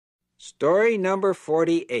Story number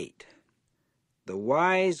 48. The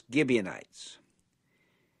Wise Gibeonites.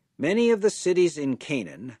 Many of the cities in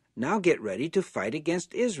Canaan now get ready to fight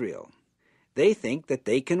against Israel. They think that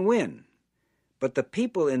they can win. But the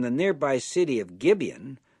people in the nearby city of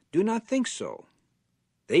Gibeon do not think so.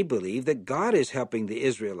 They believe that God is helping the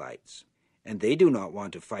Israelites, and they do not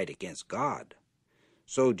want to fight against God.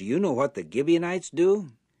 So do you know what the Gibeonites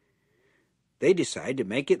do? They decide to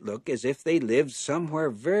make it look as if they lived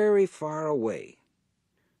somewhere very far away.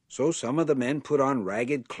 So some of the men put on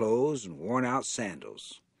ragged clothes and worn-out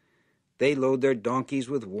sandals. They load their donkeys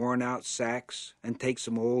with worn-out sacks and take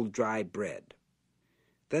some old dry bread.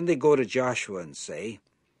 Then they go to Joshua and say,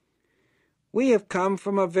 "We have come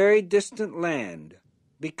from a very distant land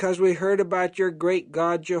because we heard about your great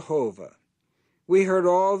God Jehovah. We heard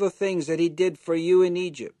all the things that he did for you in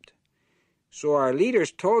Egypt. So our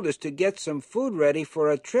leaders told us to get some food ready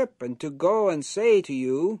for a trip and to go and say to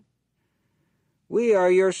you, 'We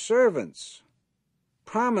are your servants.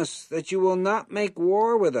 Promise that you will not make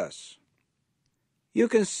war with us. You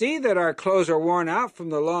can see that our clothes are worn out from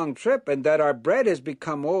the long trip and that our bread has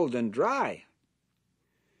become old and dry.'"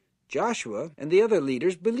 Joshua and the other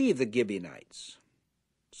leaders believe the Gibeonites,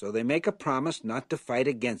 so they make a promise not to fight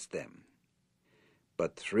against them.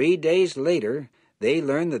 But 3 days later, they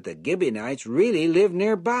learn that the Gibeonites really live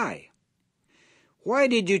nearby. "Why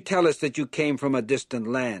did you tell us that you came from a distant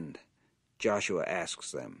land?" Joshua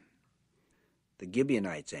asks them. The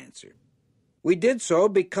Gibeonites answer, "We did so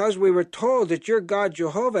because we were told that your God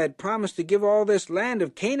Jehovah had promised to give all this land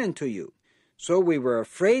of Canaan to you, so we were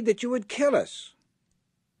afraid that you would kill us."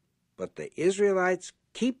 But the Israelites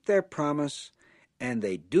keep their promise, and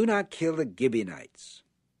they do not kill the Gibeonites.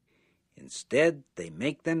 Instead, they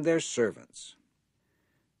make them their servants.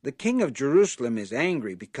 The king of Jerusalem is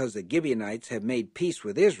angry because the Gibeonites have made peace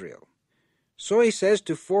with Israel. So he says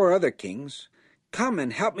to 4 other kings, "Come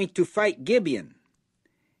and help me to fight Gibeon."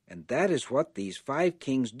 And that is what these 5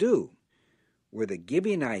 kings do. Were the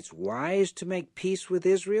Gibeonites wise to make peace with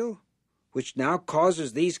Israel, which now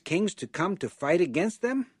causes these kings to come to fight against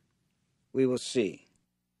them? We will see.